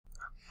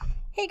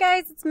Hey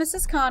guys, it's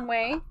Mrs.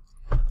 Conway.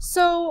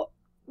 So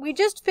we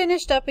just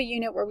finished up a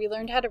unit where we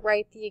learned how to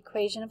write the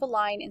equation of a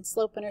line in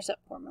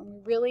slope-intercept form, and we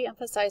really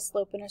emphasize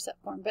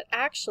slope-intercept form, but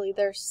actually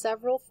there are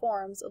several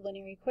forms of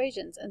linear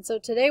equations. And so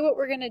today what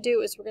we're going to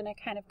do is we're going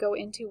to kind of go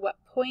into what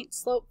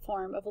point-slope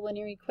form of a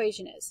linear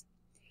equation is.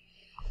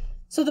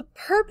 So the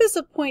purpose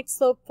of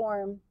point-slope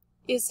form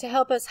is to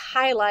help us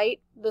highlight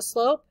the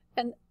slope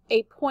and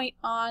a point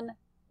on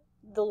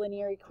the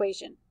linear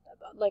equation,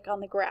 like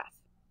on the graph.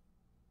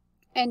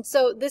 And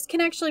so this can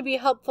actually be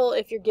helpful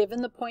if you're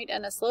given the point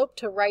and a slope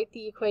to write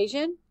the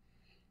equation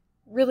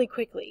really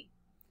quickly.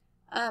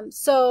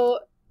 So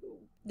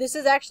this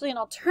is actually an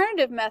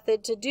alternative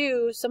method to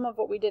do some of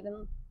what we did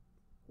in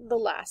the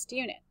last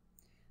unit.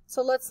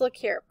 So let's look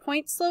here.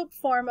 Point-slope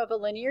form of a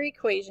linear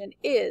equation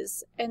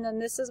is, and then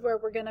this is where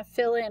we're going to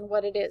fill in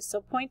what it is.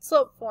 So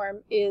point-slope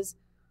form is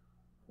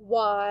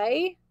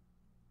y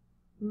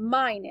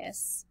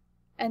minus,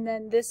 and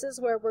then this is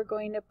where we're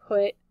going to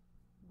put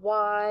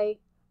y1,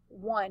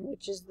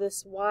 which is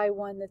this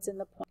y1 that's in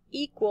the point,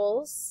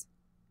 equals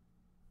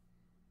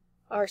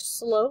our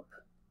slope,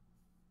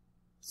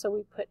 so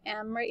we put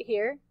m right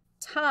here,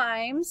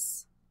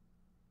 times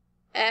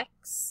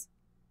x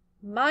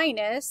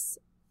minus,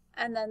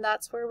 and then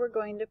that's where we're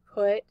going to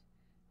put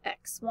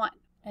x1.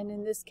 And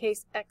in this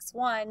case,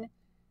 x1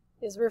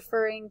 is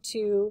referring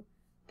to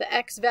the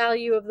x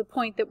value of the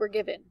point that we're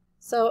given.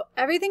 So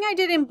everything I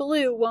did in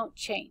blue won't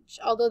change,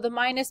 although the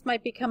minus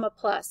might become a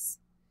plus.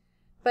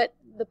 But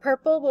the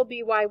purple will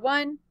be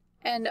y1,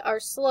 and our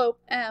slope,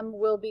 m,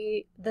 will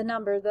be the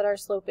number that our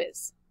slope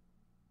is.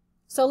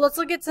 So let's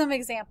look at some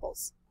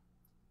examples.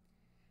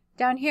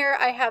 Down here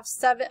I have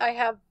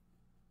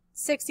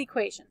 6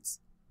 equations.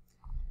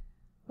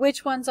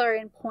 Which ones are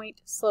in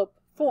point-slope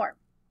form?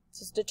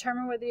 So let's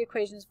determine whether the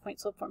equation is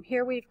point-slope form.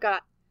 Here we've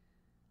got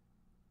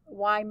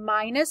y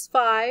minus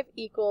 5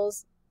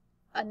 equals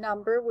a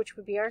number, which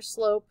would be our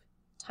slope,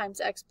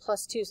 times x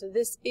plus 2. So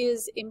this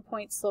is in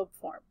point-slope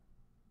form.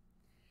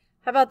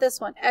 How about this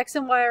one? X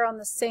and y are on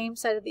the same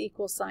side of the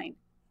equal sign.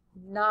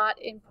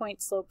 Not in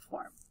point-slope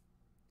form.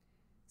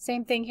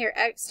 Same thing here.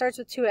 X starts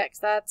with 2x.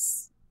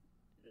 That's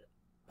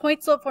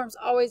point-slope form is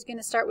always going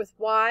to start with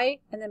y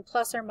and then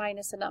plus or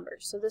minus a number.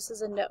 So this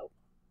is a no.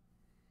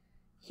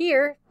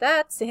 Here,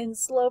 that's in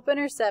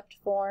slope-intercept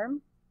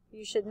form.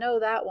 You should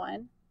know that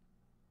one.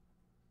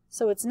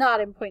 So it's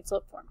not in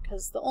point-slope form,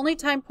 because the only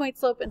time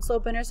point-slope and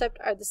slope-intercept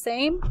are the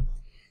same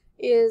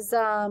is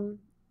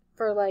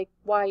for like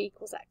y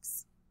equals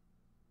x.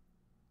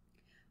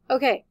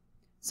 Okay,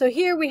 so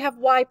here we have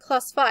y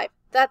plus 5.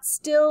 That's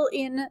still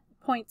in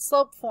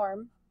point-slope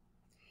form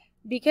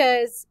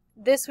because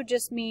this would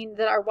just mean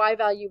that our y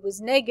value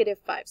was negative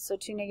 5, so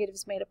 2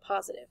 negatives made a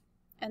positive.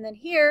 And then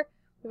here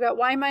we've got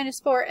y minus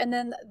 4, and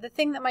then the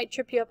thing that might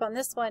trip you up on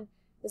this one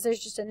is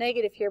there's just a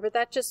negative here, but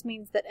that just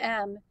means that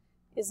m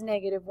is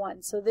negative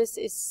 1. So this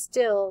is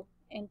still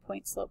in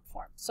point-slope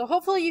form. So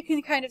hopefully you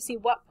can kind of see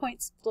what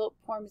point-slope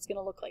form is going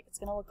to look like. It's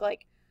going to look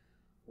like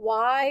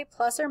y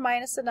plus or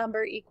minus a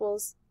number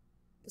equals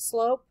the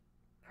slope,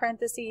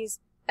 parentheses,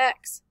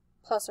 x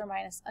plus or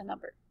minus a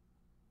number.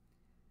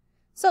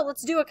 So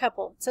let's do a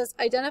couple. It says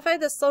identify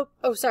the slope.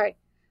 Oh, sorry.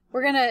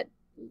 We're going to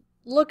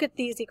look at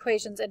these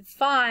equations and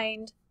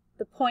find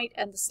the point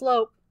and the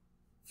slope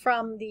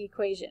from the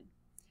equation.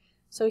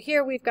 So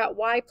here we've got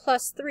y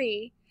plus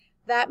 3.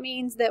 That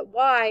means that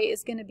y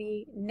is going to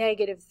be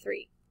negative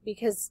 3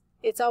 because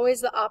it's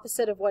always the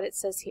opposite of what it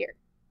says here.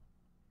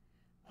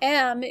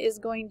 M is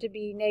going to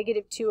be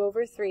negative 2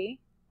 over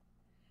 3.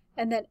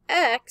 And then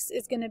x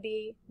is going to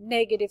be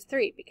negative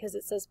 3 because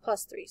it says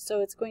plus 3. So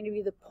it's going to be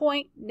the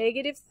point,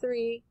 negative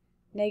 3,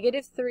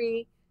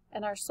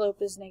 and our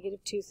slope is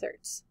negative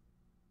 2/3.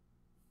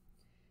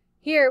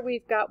 Here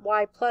we've got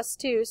y plus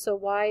 2, so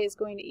y is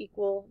going to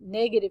equal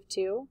negative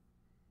 2.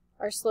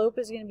 Our slope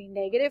is going to be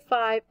negative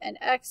 5, and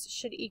x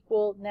should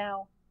equal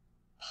now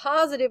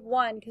positive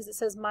 1 because it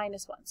says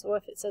minus 1. So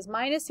if it says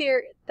minus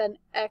here, then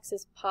x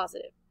is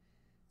positive.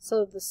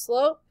 So the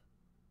slope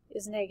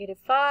is negative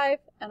 5,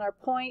 and our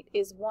point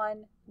is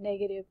 1,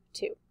 negative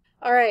 2.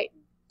 All right,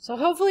 so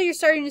hopefully you're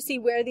starting to see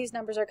where these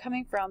numbers are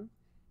coming from.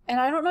 And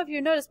I don't know if you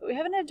noticed, but we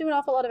haven't had to do an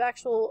awful lot of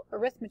actual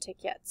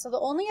arithmetic yet. So the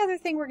only other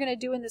thing we're going to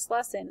do in this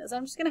lesson is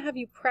I'm just going to have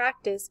you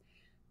practice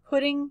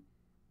putting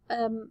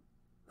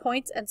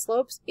points and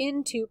slopes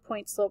into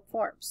point-slope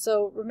form.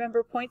 So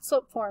remember,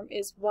 point-slope form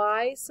is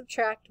y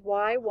subtract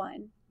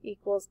y1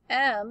 equals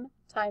m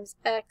times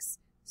x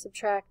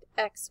subtract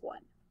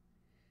x1.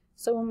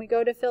 So when we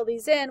go to fill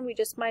these in, we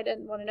just might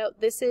want to note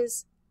this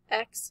is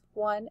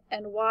x1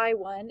 and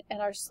y1,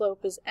 and our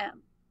slope is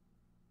m.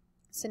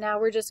 So now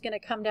we're just going to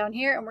come down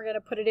here and we're going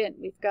to put it in.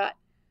 We've got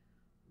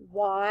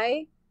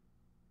y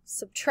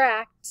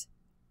subtract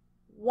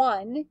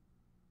 1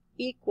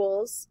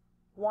 equals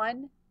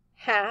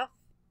 1/2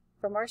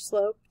 from our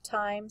slope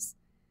times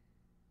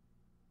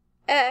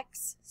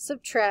x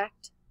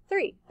subtract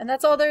 3. And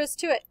that's all there is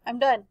to it. I'm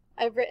done.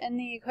 I've written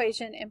the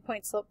equation in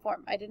point-slope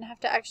form. I didn't have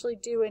to actually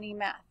do any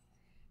math.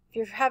 If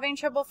you're having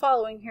trouble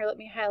following here, let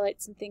me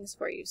highlight some things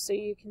for you. So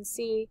you can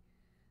see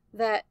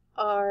that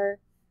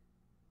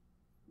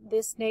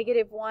this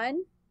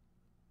 -1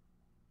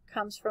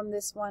 comes from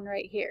this one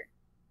right here.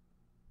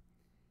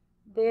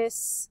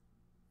 This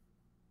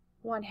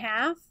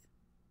 1/2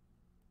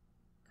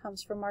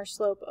 comes from our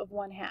slope of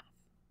 1/2.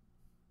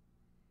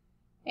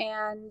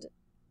 And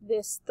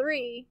this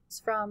 3 is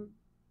from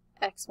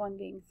x1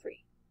 being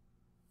 3.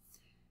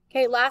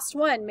 Okay, last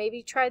one.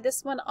 Maybe try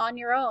this one on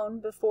your own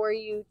before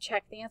you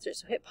check the answer.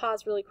 So hit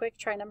pause really quick.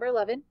 Try number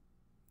 11.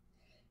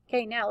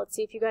 Okay, now let's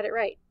see if you got it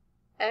right.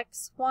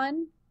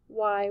 x1,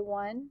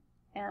 y1,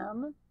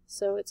 m.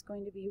 So it's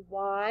going to be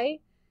y.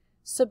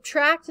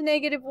 Subtract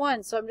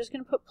 -1. So I'm just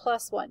going to put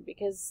 +1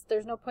 because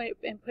there's no point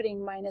in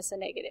putting minus a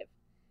negative.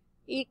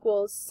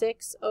 Equals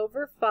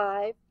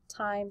 6/5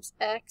 times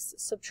x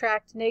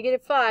subtract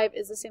 -5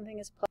 is the same thing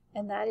as plus.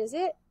 And that is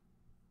it.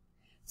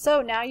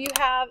 So now you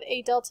have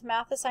a Delta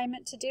Math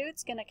assignment to do.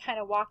 It's going to kind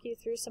of walk you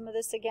through some of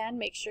this again,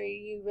 make sure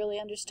you really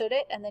understood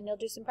it, and then you'll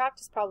do some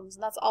practice problems.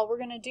 And that's all we're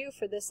going to do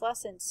for this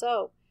lesson.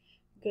 So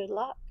good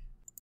luck.